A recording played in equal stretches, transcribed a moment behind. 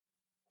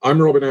I'm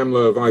Robin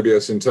Amler of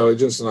IBS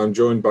Intelligence, and I'm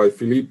joined by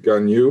Philippe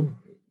Gagnou,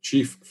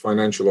 Chief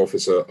Financial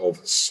Officer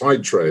of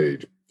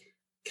SideTrade.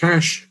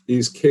 Cash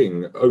is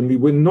king, only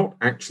we're not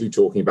actually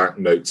talking about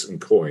notes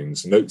and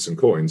coins. Notes and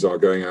coins are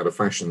going out of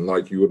fashion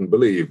like you wouldn't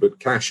believe,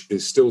 but cash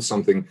is still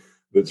something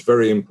that's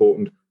very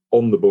important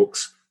on the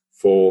books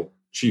for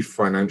chief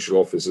financial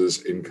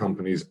officers in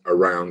companies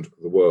around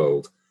the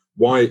world.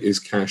 Why is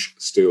cash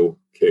still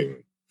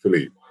king?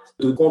 Philippe.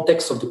 The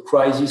context of the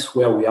crisis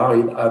where we are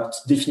in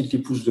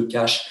definitely pushed the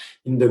cash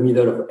in the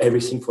middle of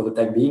everything for the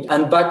time being,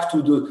 and back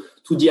to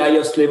the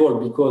highest level,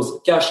 because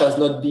cash has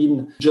not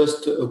been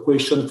just a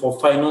question for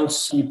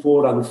finance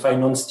people and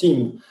finance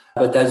team,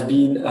 but has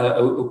been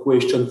a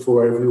question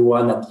for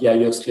everyone at the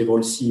highest level,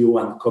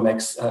 CEO and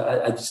COMEX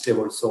at this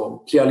level.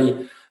 So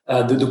clearly,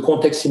 the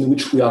context in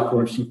which we are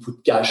currently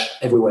put cash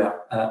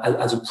everywhere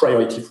as a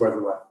priority for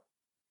everyone.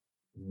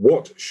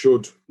 What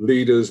should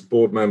leaders,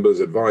 board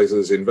members,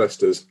 advisors,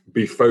 investors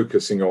be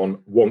focusing on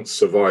once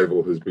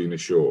survival has been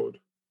assured?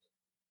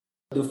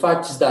 The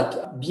fact is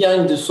that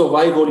behind the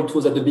survival, it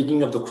was at the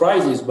beginning of the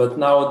crisis, but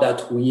now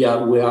that we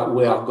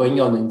are going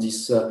on in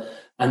this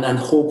and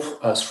hope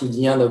through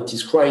the end of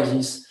this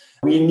crisis,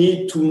 we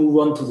need to move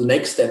on to the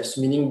next steps.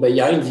 Meaning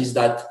behind this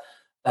that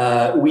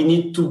we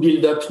need to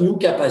build up new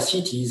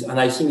capacities, and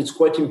I think it's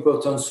quite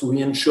important to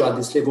ensure at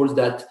this level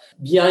that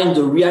behind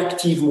the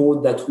reactive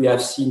mode that we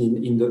have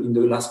seen in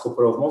the last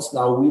couple of months,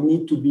 now we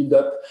need to build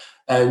up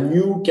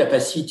new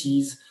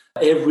capacities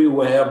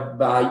everywhere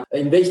by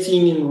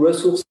investing in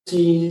resources,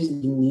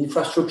 in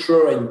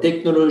infrastructure, in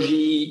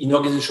technology, in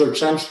organizational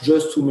change,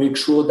 just to make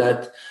sure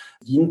that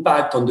the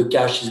impact on the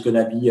cash is going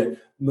to be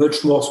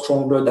much more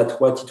stronger than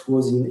what it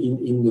was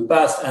in the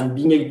past, and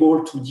being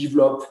able to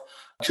develop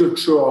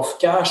culture of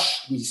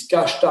cash with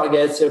cash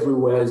targets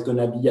everywhere is going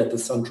to be at the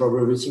center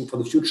of everything for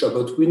the future.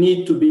 But we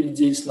need to build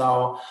this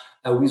now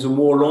with a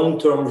more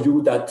long-term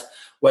view that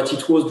what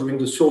it was during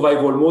the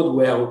survival mode,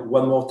 where,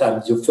 one more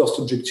time, the first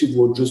objective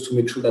was just to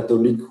make sure that the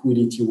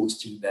liquidity was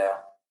still there.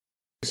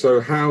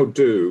 So how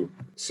do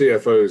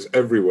CFOs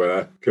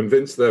everywhere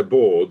convince their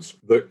boards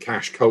that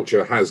cash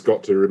culture has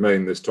got to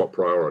remain this top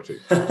priority?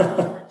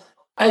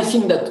 I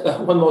think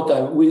that, one more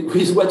time,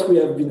 with what we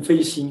have been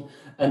facing,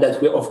 and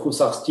that we, of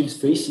course, are still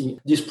facing,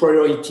 this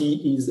priority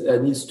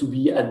needs to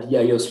be at the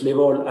highest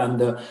level.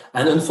 And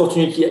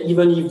unfortunately,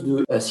 even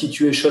if the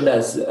situation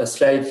has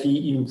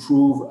slightly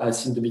improved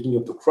since the beginning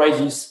of the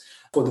crisis,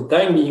 for the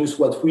time being,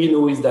 what we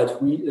know is that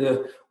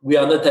we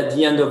are not at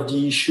the end of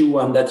the issue,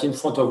 and that in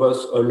front of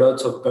us, a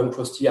lot of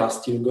bankruptcy are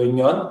still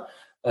going on.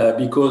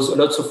 Because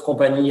lots of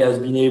companies has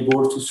been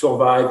able to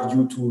survive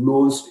due to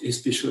laws,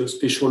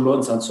 special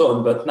loans and so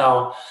on. But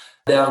now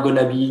they are going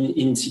to be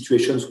in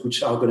situations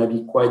which are going to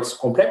be quite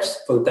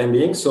complex for the time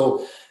being.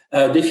 So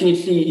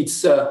definitely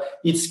it's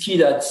key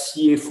that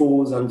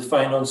CFOs and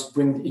finance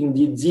bring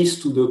indeed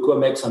this to the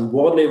COMEX and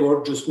board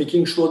level, just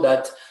making sure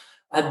that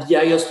at the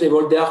highest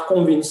level, they are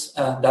convinced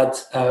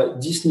that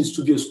this needs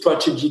to be a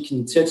strategic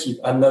initiative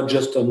and not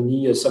just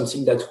only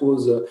something that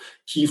was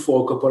key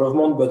for a couple of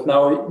months. But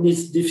now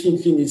it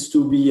definitely needs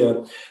to be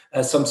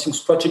something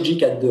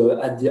strategic at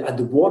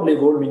the board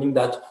level, meaning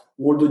that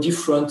all the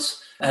different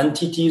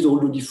entities, all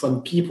the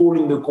different people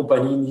in the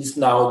company needs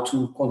now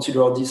to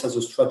consider this as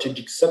a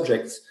strategic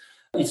subject.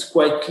 It's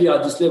quite clear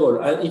at this level.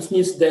 And it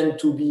needs then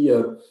to be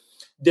a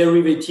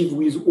derivative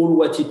with all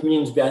what it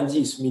means behind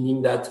this,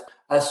 meaning that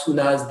as soon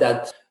as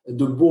that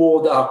the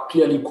board are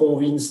clearly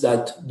convinced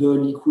that the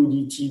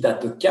liquidity, that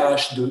the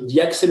cash,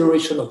 the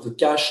acceleration of the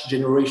cash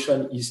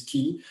generation is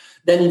key,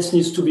 then it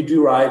needs to be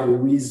derived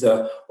with,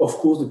 of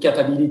course, the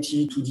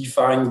capability to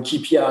define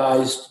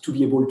KPIs, to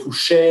be able to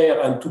share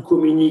and to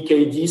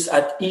communicate this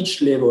at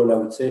each level, I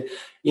would say,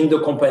 in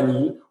the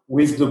company,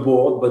 with the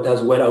board, but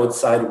as well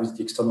outside with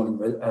the external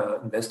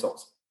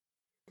investors.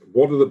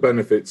 What are the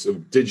benefits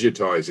of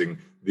digitizing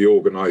the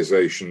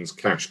organization's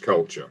cash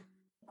culture?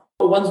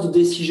 Once the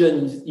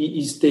decision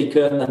is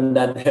taken and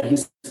that there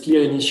is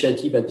clear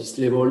initiative at this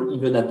level,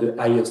 even at the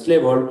highest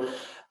level,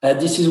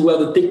 this is where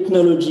the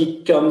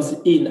technology comes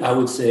in, I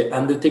would say.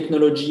 And the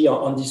technology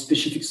on these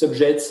specific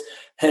subjects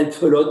help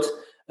a lot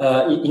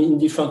in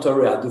different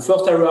areas. The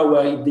first area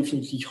where it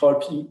definitely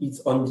helps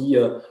is on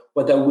the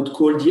what I would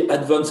call the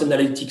advanced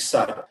analytics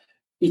side.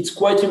 It's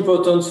quite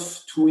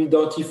important to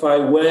identify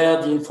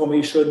where the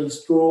information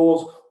is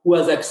stored, who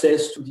has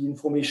access to the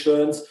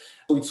information.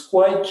 So it's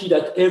quite key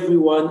that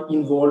everyone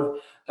involved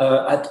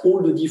at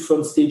all the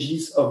different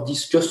stages of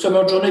this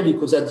customer journey,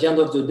 because at the end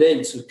of the day,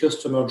 it's a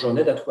customer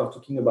journey that we are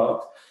talking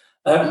about.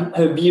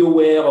 Be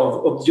aware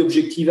of the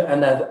objective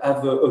and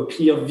have a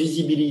clear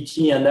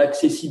visibility and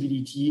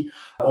accessibility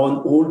on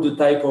all the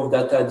type of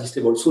data at this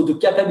level. So the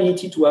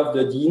capability to have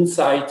the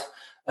insight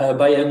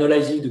by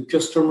analyzing the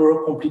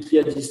customer completely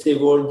at this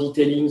level,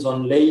 detailings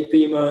on late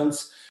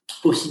payments,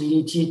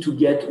 possibility to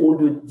get all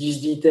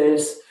these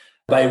details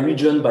by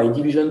region, by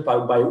division, by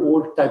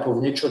all type of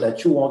nature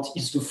that you want,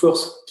 is the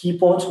first key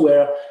point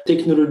where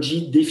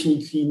technology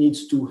definitely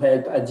needs to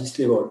help at this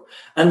level.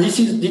 And this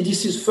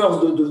is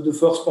first the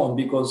first point,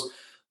 because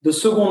The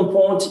second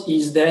point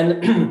is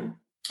then,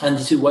 and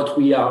this is what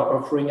we are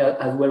offering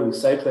as well with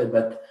SideTrade,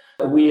 but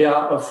we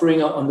are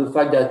offering on the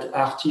fact that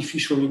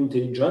artificial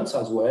intelligence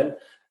as well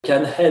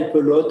can help a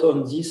lot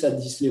on this at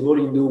this level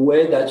in the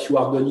way that you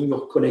are running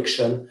your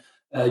collection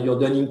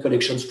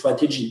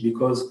strategy.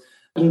 Because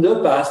in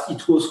the past,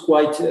 it was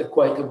quite,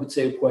 I would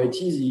say, quite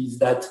easy. Is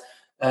that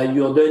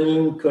your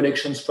running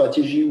collection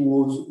strategy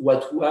was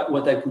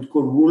what I could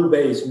call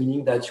rule-based,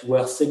 meaning that you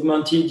were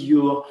segmented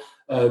your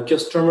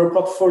customer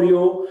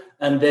portfolio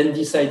and then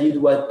decided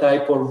what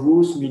type of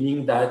rules,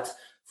 meaning that,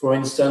 for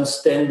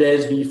instance, 10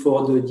 days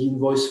before the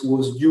invoice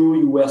was due,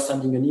 you were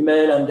sending an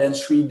email, and then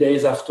 3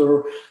 days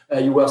after,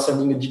 you were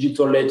sending a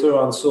digital letter,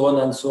 and so on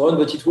and so on.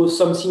 But it was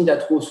something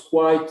that was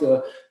quite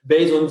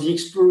based on the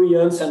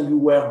experience, and you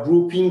were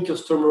grouping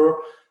customer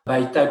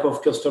by type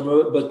of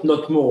customer, but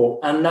not more.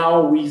 And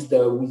now with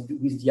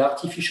the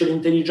artificial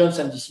intelligence,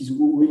 and this is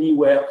really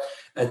where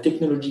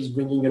technology is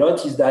bringing a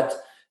lot, is that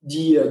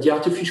the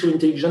artificial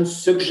intelligence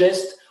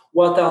suggests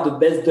what are the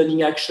best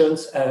running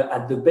actions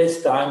at the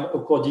best time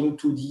according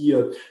to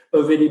the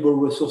available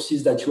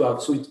resources that you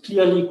have. So it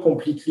clearly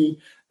completely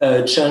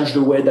changed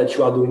the way that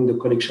you are doing the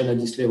collection at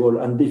this level,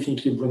 and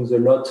definitely brings a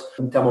lot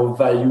in terms of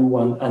value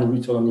and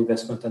return on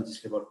investment at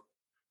this level.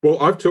 Well,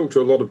 I've talked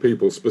to a lot of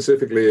people,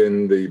 specifically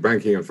in the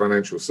banking and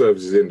financial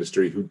services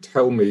industry, who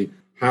tell me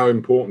how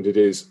important it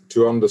is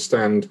to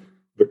understand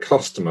the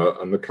customer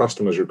and the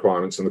customer's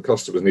requirements and the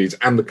customer's needs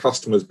and the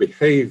customer's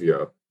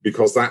behavior,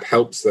 because that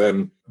helps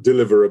them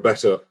deliver a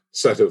better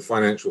set of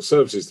financial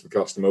services to the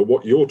customer.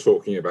 What you're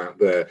talking about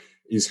there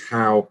is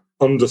how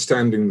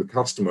understanding the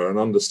customer and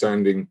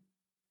understanding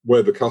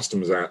where the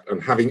customer's at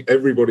and having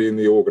everybody in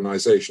the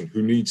organization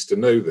who needs to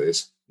know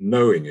this,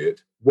 knowing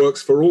it,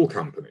 works for all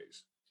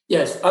companies.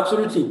 Yes,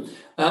 absolutely.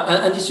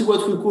 And this is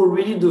what we call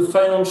really the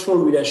financial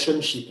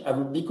relationship.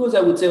 Because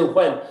I would say,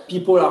 well,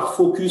 people are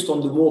focused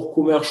on the more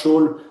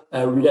commercial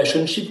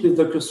relationship with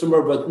the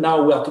customer, but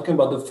now we are talking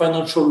about the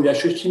financial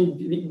relationship,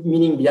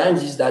 meaning behind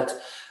this that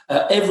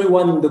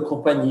everyone in the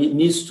company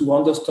needs to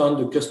understand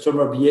the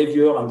customer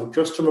behavior and the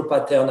customer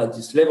pattern at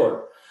this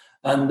level.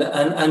 And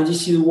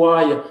this is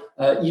why,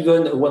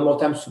 even one more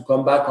time to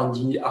come back on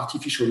the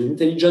artificial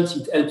intelligence,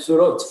 it helps a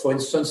lot. For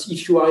instance,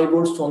 if you are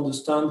able to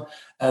understand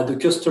the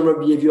customer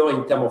behavior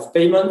in terms of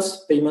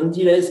payment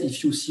delays,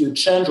 if you see a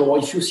change, or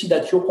if you see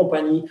that your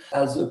company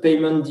has a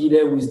payment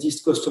delay with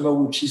this customer,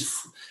 which is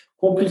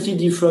completely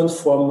different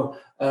from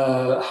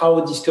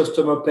how this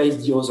customer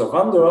pays the other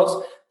vendors,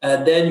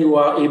 then you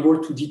are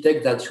able to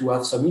detect that you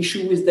have some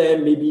issue with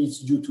them. Maybe it's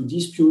due to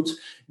disputes.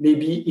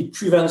 Maybe it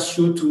prevents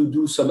you to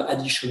do some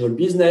additional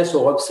business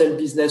or upsell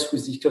business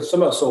with this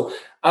customer. So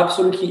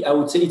absolutely, I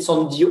would say it's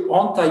on the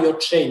entire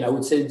chain. I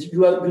would say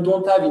you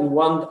don't have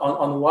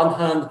on one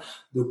hand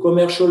the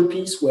commercial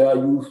piece where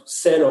you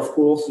sell, of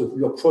course,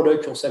 your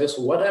product, your service,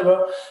 or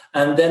whatever,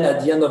 and then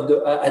at the end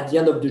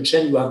of the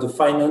chain, you have the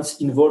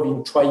finance involved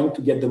in trying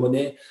to get the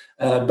money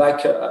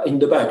back in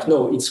the bank.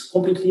 No, it's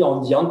completely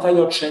on the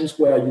entire chains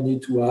where you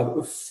need to have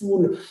a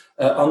full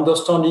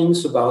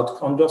understandings about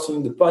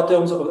understanding the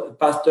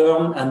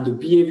pattern and the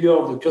behavior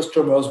of the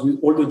customers with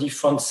all the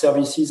different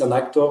services and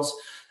actors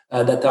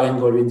that are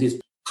involved in this.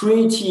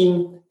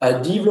 Creating,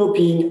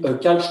 developing a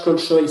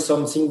culture is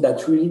something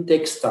that really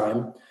takes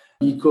time,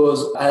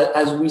 because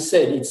as we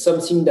said, it's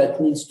something that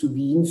needs to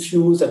be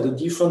infused at the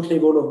different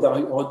level of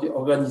the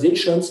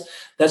organizations.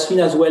 That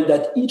means as well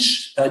that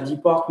each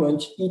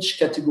department, each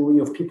category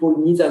of people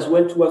needs as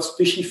well to have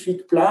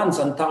specific plans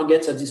and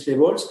targets at these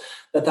levels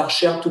that are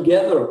shared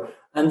together.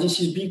 And this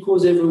is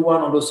because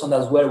everyone understands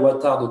as well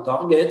what are the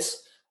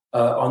targets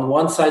on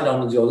one side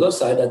and on the other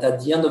side, that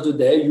at the end of the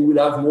day, you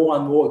will have more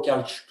and more a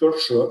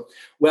culture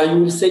where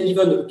you will say,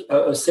 even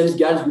a sales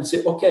guy will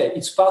say, okay,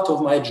 it's part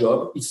of my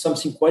job. It's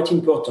something quite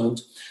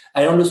important.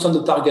 I understand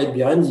the target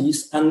behind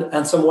this.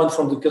 And someone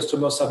from the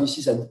customer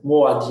services and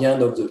more at the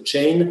end of the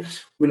chain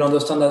will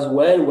understand as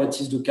well what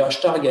is the cash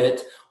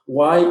target,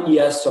 why he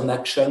has some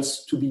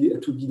actions to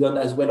be done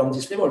as well on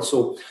this level.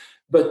 So,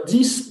 but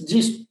this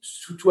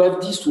to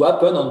have this to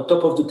happen on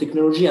top of the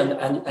technology,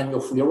 and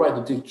you're fully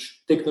right, the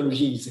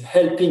technology is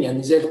helping and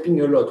is helping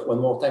a lot.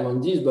 One more time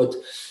on this, but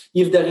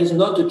if there is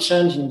not a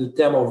change in the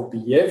term of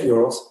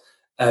behaviors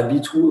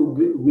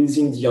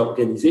within the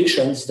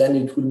organizations, then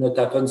it will not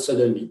happen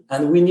suddenly.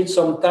 And we need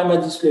some time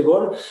at this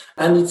level,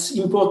 and it's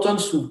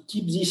important to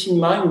keep this in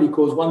mind,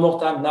 because one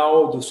more time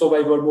now the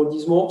survival mode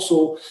is more.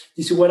 So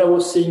this is what I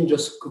was saying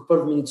just a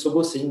couple of minutes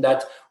ago, saying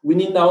that we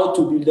need now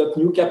to build up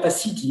new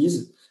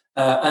capacities.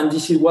 And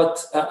this is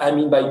what I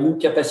mean by new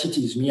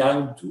capacities.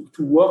 Meaning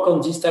to work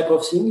on this type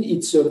of thing,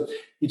 it's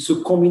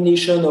a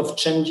combination of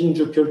changing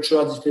the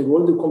culture at this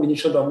level, the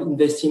combination of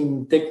investing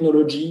in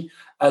technology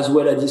as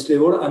well at this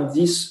level, and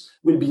this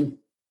will be,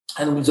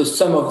 and with the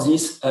sum of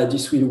this,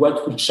 this will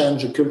what will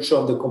change the culture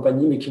of the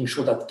company, making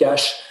sure that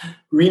cash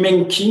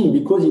remain king,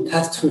 because it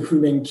has to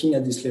remain king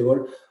at this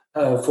level.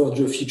 For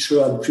the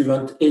future, and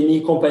prevent any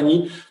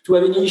company to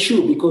have any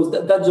issue, because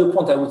that's the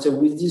point. I would say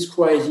with this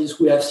crisis,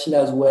 we have seen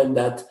as well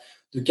that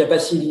the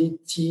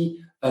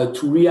capacity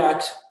to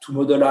react, to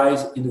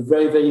modelize in a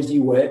very, very easy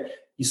way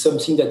is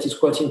something that is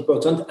quite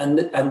important, and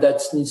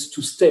that needs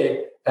to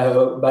stay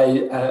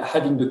by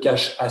having the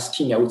cash as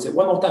king. I would say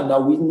one more time now,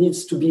 we need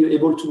to be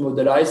able to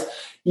modelize.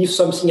 If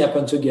something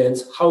happens again,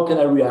 how can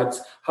I react?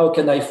 How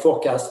can I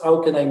forecast?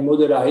 How can I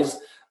modelize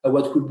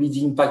what could be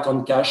the impact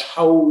on cash?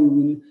 How we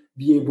will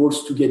be able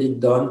to get it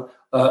done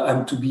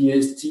and to be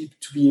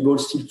able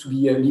to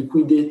be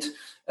liquid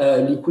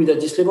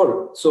at this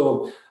level.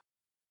 So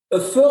a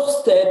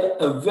first step,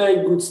 a very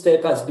good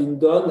step has been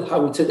done. I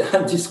would say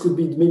that this could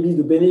be maybe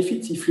the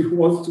benefit, if you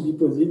want to be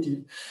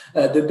positive,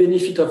 the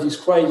benefit of this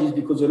crisis,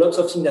 because a lot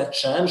of things have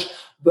changed.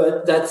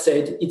 But that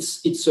said,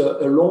 it's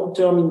a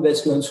long-term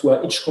investment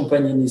where each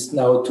company needs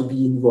now to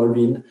be involved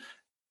in.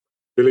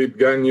 Philippe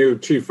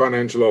Gagnou, Chief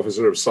Financial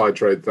Officer of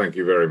SciTrade, thank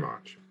you very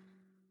much.